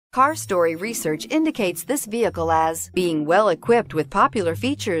Car Story research indicates this vehicle as being well equipped with popular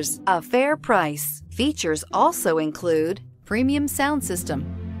features, a fair price. Features also include premium sound system,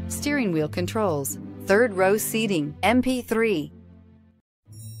 steering wheel controls, third row seating, MP3.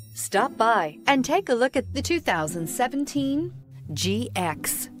 Stop by and take a look at the 2017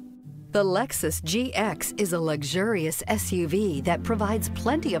 GX. The Lexus GX is a luxurious SUV that provides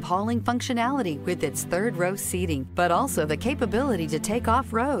plenty of hauling functionality with its third row seating, but also the capability to take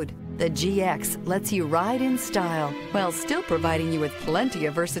off-road. The GX lets you ride in style while still providing you with plenty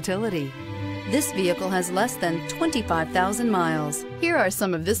of versatility. This vehicle has less than 25,000 miles. Here are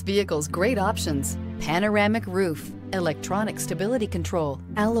some of this vehicle's great options: panoramic roof, electronic stability control,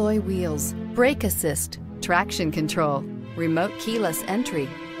 alloy wheels, brake assist, traction control, remote keyless entry,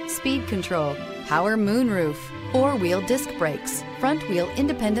 speed control, power moonroof, four-wheel disc brakes, front-wheel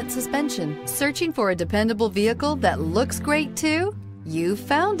independent suspension. Searching for a dependable vehicle that looks great too? You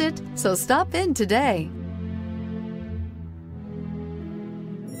found it, so stop in today.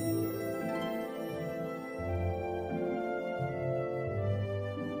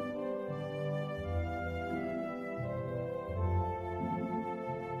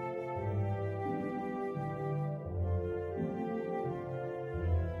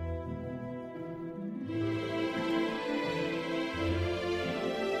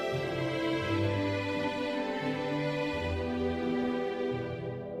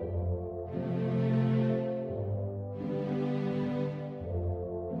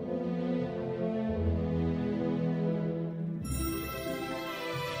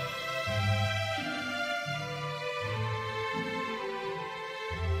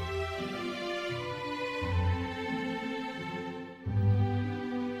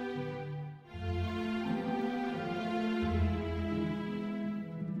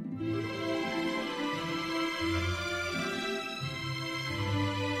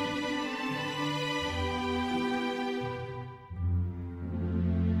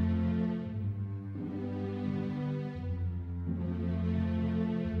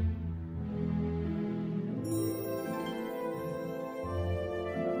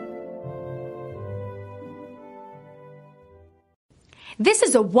 This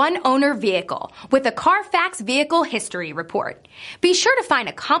is a one-owner vehicle with a Carfax Vehicle History Report. Be sure to find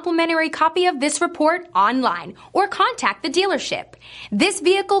a complimentary copy of this report online or contact the dealership. This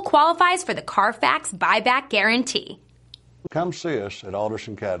vehicle qualifies for the Carfax Buyback Guarantee. Come see us at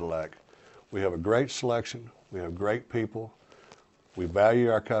Alderson Cadillac. We have a great selection. We have great people. We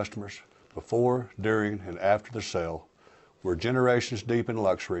value our customers before, during, and after the sale. We're generations deep in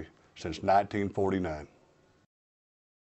luxury since 1949.